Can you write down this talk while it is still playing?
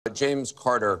James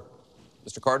Carter.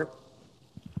 Mr. Carter?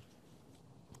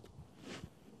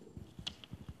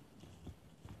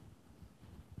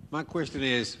 My question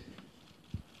is,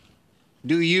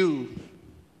 do you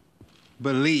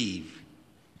believe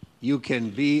you can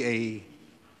be a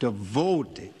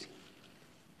devoted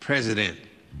president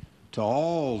to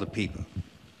all the people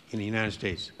in the United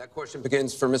States? That question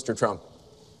begins for Mr. Trump.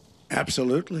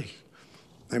 Absolutely.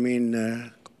 I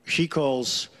mean, she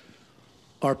calls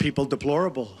our people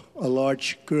deplorable, a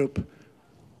large group,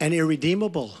 and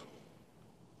irredeemable.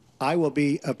 I will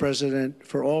be a president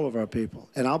for all of our people,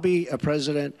 and I'll be a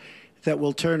president that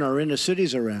will turn our inner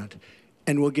cities around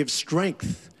and will give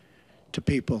strength to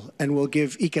people and will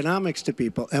give economics to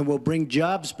people and will bring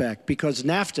jobs back, because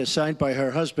NAFTA, signed by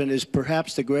her husband, is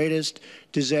perhaps the greatest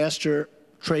disaster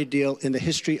trade deal in the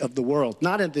history of the world,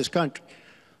 not in this country.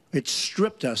 It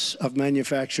stripped us of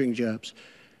manufacturing jobs.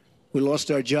 We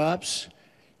lost our jobs.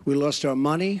 We lost our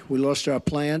money. We lost our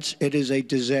plants. It is a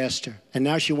disaster. And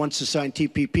now she wants to sign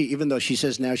TPP, even though she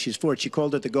says now she's for it. She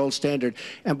called it the gold standard.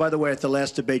 And by the way, at the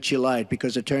last debate, she lied,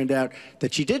 because it turned out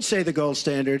that she did say the gold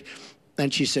standard,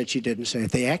 and she said she didn't say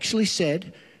it. They actually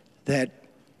said that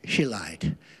she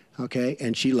lied, okay?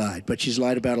 And she lied, but she's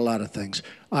lied about a lot of things.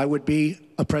 I would be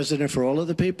a president for all of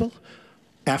the people,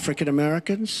 African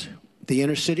Americans, the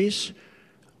inner cities.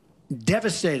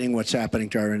 Devastating what's happening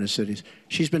to our inner cities.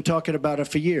 She's been talking about it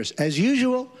for years. As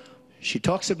usual, she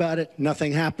talks about it,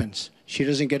 nothing happens. She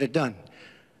doesn't get it done.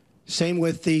 Same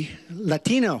with the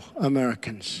Latino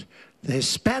Americans, the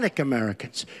Hispanic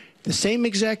Americans, the same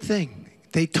exact thing.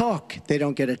 They talk, they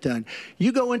don't get it done.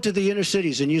 You go into the inner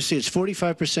cities and you see it's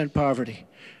 45% poverty.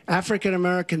 African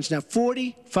Americans now,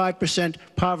 45%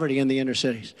 poverty in the inner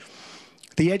cities.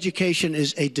 The education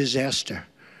is a disaster.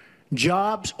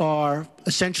 Jobs are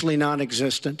essentially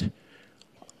non-existent.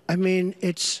 I mean,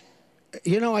 it's,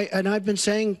 you know, and I've been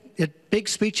saying at big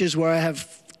speeches where I have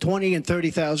 20 and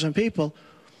 30,000 people,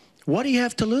 what do you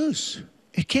have to lose?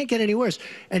 It can't get any worse.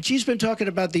 And she's been talking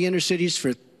about the inner cities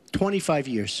for 25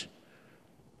 years.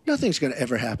 Nothing's going to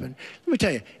ever happen. Let me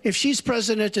tell you, if she's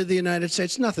president of the United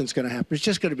States, nothing's going to happen. It's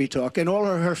just going to be talk. And all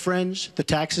of her friends, the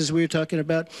taxes we were talking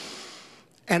about,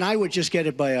 and I would just get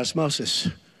it by osmosis.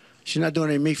 She's not doing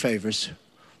any me favors.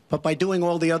 But by doing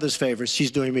all the others favors,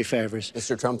 she's doing me favors.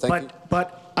 Mr. Trump, thank you.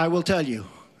 But I will tell you,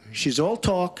 she's all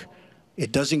talk.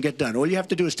 It doesn't get done. All you have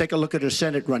to do is take a look at her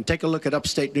Senate run. Take a look at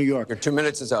upstate New York. Your 2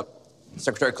 minutes is up.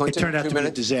 Secretary Clinton, it turned out 2 to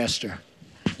minutes. be a disaster.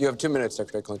 You have 2 minutes,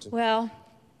 Secretary Clinton. Well,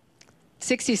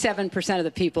 67% of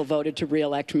the people voted to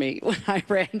re-elect me when I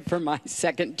ran for my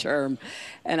second term,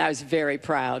 and I was very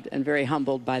proud and very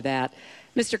humbled by that.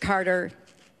 Mr. Carter,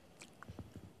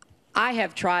 I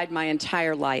have tried my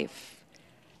entire life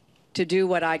to do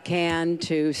what I can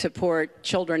to support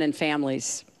children and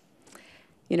families.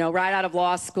 You know, right out of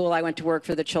law school, I went to work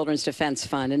for the Children's Defense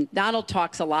Fund, and Donald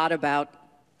talks a lot about,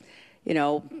 you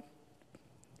know,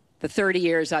 the 30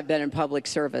 years I've been in public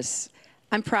service.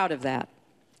 I'm proud of that.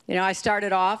 You know, I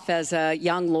started off as a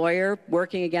young lawyer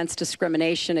working against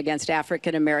discrimination against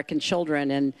African-American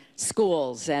children in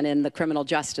schools and in the criminal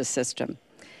justice system.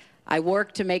 I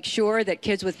worked to make sure that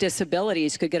kids with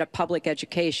disabilities could get a public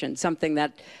education, something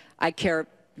that I care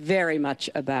very much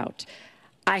about.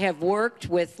 I have worked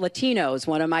with Latinos.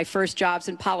 One of my first jobs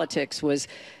in politics was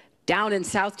down in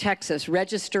South Texas,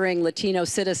 registering Latino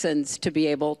citizens to be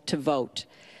able to vote.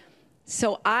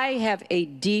 So I have a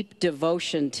deep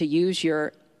devotion, to use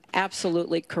your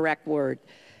absolutely correct word,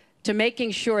 to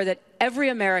making sure that every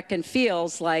American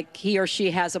feels like he or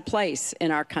she has a place in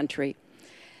our country.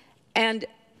 And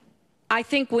I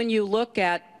think when you look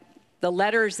at the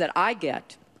letters that I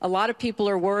get, a lot of people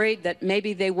are worried that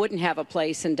maybe they wouldn't have a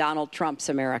place in Donald Trump's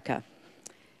America.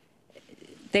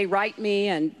 They write me,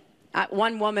 and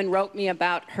one woman wrote me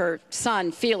about her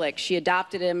son, Felix. She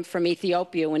adopted him from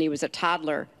Ethiopia when he was a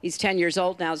toddler. He's 10 years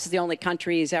old now. This is the only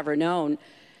country he's ever known.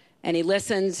 And he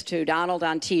listens to Donald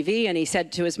on TV, and he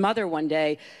said to his mother one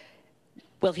day,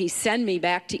 will he send me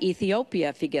back to Ethiopia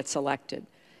if he gets elected?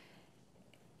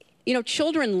 You know,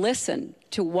 children listen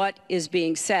to what is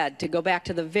being said, to go back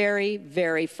to the very,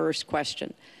 very first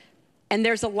question. And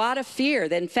there's a lot of fear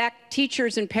that, in fact,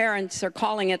 teachers and parents are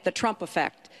calling it the Trump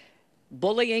effect.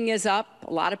 Bullying is up.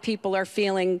 A lot of people are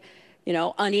feeling, you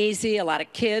know, uneasy. A lot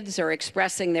of kids are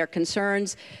expressing their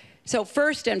concerns. So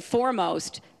first and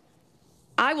foremost,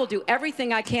 I will do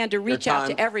everything I can to reach out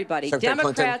to everybody, Secretary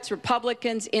Democrats, Clinton.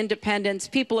 Republicans, independents,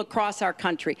 people across our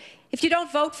country. If you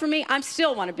don't vote for me, I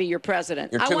still want to be your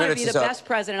president. I want to be the best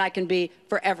president I can be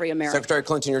for every American. Secretary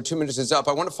Clinton, your 2 minutes is up.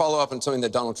 I want to follow up on something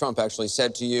that Donald Trump actually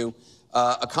said to you,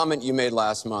 a comment you made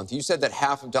last month. You said that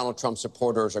half of Donald Trump's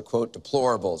supporters are, quote,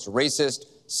 deplorables, racist,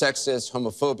 sexist,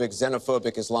 homophobic,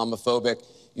 xenophobic, Islamophobic.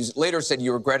 You later said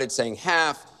you regretted saying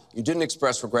half. You didn't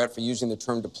express regret for using the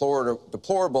term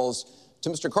deplorables. To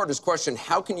Mr. Carter's question,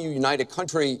 how can you unite a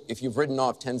country if you've written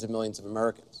off tens of millions of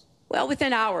Americans? Well,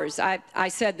 within hours, I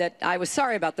said that I was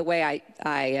sorry about the way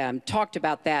I talked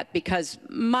about that, because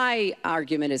my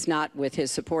argument is not with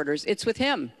his supporters. It's with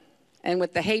him and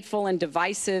with the hateful and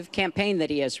divisive campaign that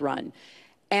he has run,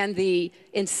 and the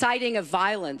inciting of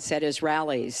violence at his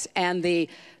rallies, and the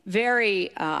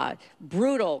very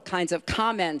brutal kinds of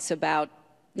comments about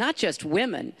not just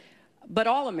women, but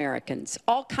all Americans,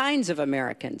 all kinds of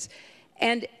Americans.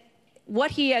 And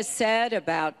what he has said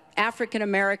about African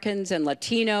Americans and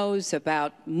Latinos,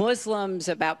 about Muslims,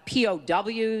 about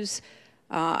POWs,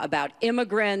 about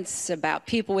immigrants, about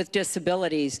people with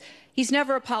disabilities, he's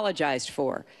never apologized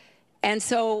for. And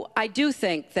so I do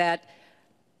think that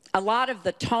a lot of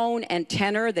the tone and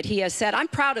tenor that he has said, I'm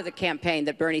proud of the campaign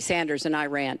that Bernie Sanders and I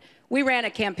ran. We ran a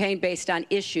campaign based on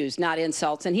issues, not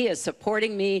insults, and he is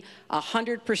supporting me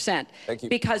 100%. Thank you.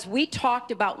 Because we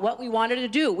talked about what we wanted to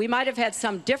do. We might have had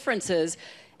some differences,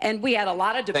 and we had a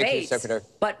lot of debates. Thank you, Secretary.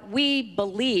 But we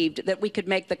believed that we could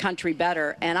make the country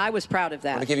better, and I was proud of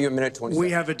that. I'm going to give you a minute, 20 We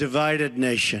seconds. have a divided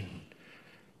nation.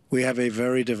 We have a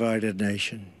very divided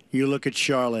nation. You look at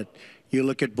Charlotte, you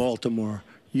look at Baltimore,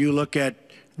 you look at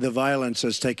the violence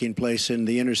that's taking place in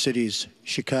the inner cities,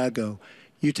 Chicago.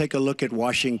 You take a look at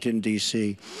Washington,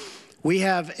 D.C. We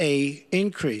have an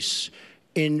increase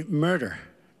in murder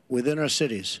within our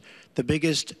cities, the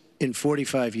biggest in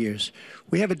 45 years.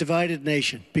 We have a divided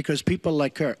nation because people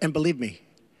like her, and believe me,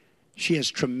 she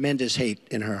has tremendous hate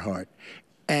in her heart.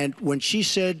 And when she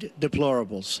said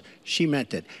deplorables, she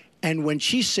meant it. And when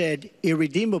she said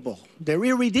irredeemable, they're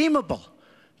irredeemable.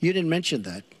 You didn't mention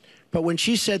that. But when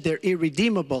she said they're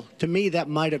irredeemable, to me, that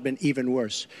might have been even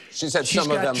worse. She said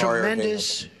some of them are irredeemable.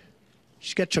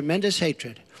 She's got tremendous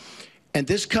hatred. And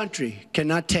this country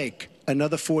cannot take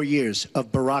another 4 years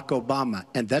of Barack Obama.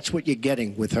 And that's what you're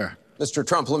getting with her. Mr.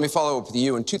 Trump, let me follow up with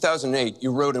you. In 2008,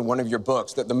 you wrote in one of your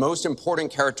books that the most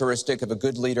important characteristic of a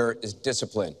good leader is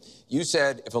discipline. You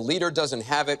said if a leader doesn't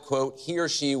have it, quote, he or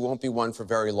she won't be one for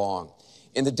very long.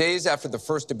 In the days after the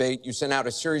first debate, you sent out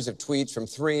a series of tweets from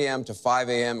 3 a.m. to 5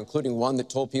 a.m., including one that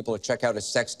told people to check out a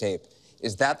sex tape.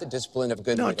 Is that the discipline of a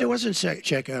good leader? No, it wasn't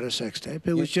check out a sex tape.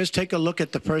 It was just take a look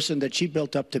at the person that she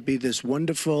built up to be this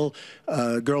wonderful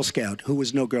Girl Scout, who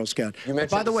was no Girl Scout. You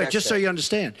mentioned By the way, sex just so tape. you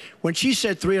understand, when she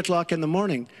said 3 o'clock in the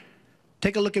morning,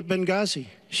 take a look at Benghazi.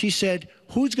 She said,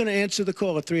 who's going to answer the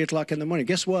call at 3 o'clock in the morning?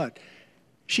 Guess what?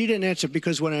 She didn't answer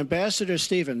because when Ambassador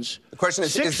Stevens... The question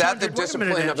is that the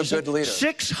discipline of a good leader?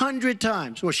 600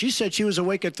 times. Well, she said she was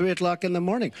awake at 3 o'clock in the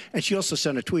morning. And she also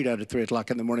sent a tweet out at 3 o'clock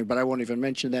in the morning, but I won't even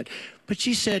mention that. But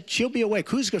she said she'll be awake.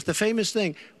 Who's the famous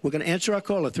thing? We're going to answer our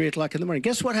call at 3 o'clock in the morning.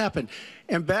 Guess what happened?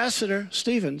 Ambassador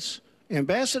Stevens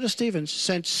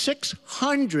sent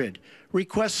 600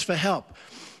 requests for help.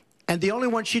 And the only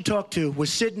one she talked to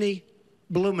was Sidney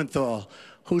Blumenthal,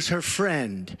 who's her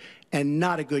friend. And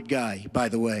not a good guy, by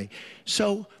the way.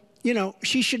 So, you know,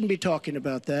 she shouldn't be talking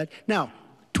about that. Now,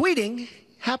 tweeting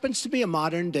happens to be a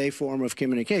modern-day form of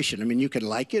communication. I mean, you can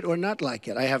like it or not like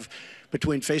it. I have,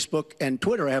 between Facebook and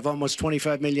Twitter, I have almost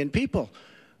 25 million people.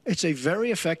 It's a very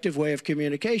effective way of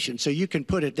communication. So you can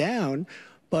put it down,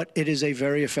 but it is a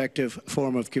very effective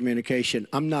form of communication.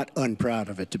 I'm not unproud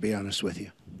of it, to be honest with you.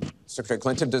 Secretary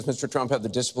Clinton, does Mr. Trump have the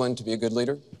discipline to be a good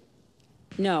leader?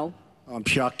 No. I'm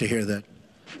shocked to hear that.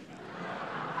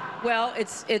 Well,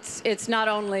 it's not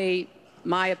only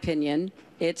my opinion,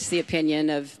 it's the opinion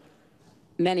of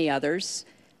many others,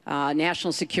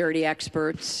 national security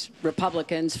experts,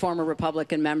 Republicans, former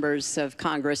Republican members of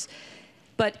Congress.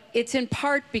 But it's in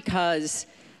part because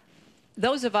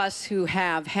those of us who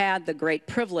have had the great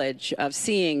privilege of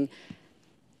seeing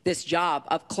this job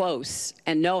up close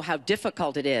and know how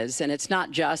difficult it is, and it's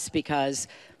not just because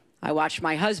I watched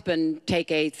my husband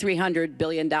take a $300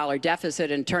 billion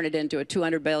deficit and turn it into a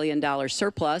 $200 billion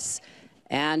surplus,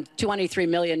 and 23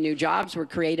 million new jobs were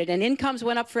created, and incomes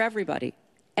went up for everybody.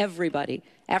 Everybody.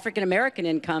 African-American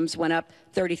incomes went up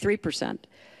 33%.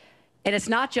 And it's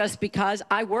not just because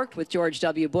I worked with George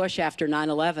W. Bush after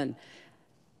 9/11.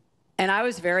 And I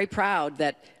was very proud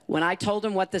that when I told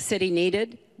him what the city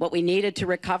needed, what we needed to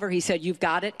recover, he said, you've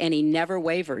got it, and he never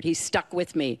wavered. He stuck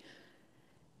with me.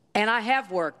 And I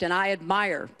have worked, and I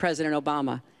admire President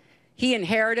Obama. He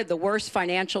inherited the worst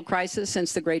financial crisis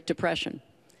since the Great Depression.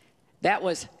 That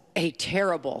was a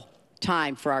terrible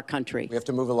time for our country. We have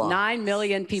to move along. 9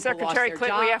 million people lost their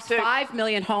jobs, 5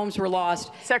 million homes were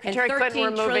lost, Secretary and Clinton,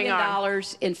 we're moving $13 trillion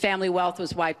in family wealth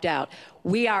was wiped out.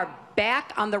 We are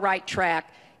back on the right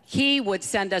track. he would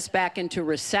send us back into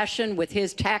recession with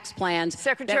his tax plans.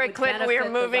 Secretary Clinton, we are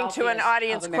moving to an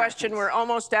audience question. We're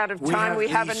almost out of time. We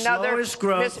have another.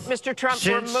 Mr. Trump,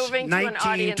 we're moving to an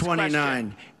audience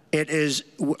question. It is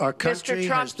our country Mr.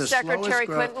 Trump, has the Secretary slowest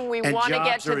growth, Clinton, we and want to get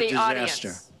jobs to are a the disaster.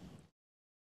 audience.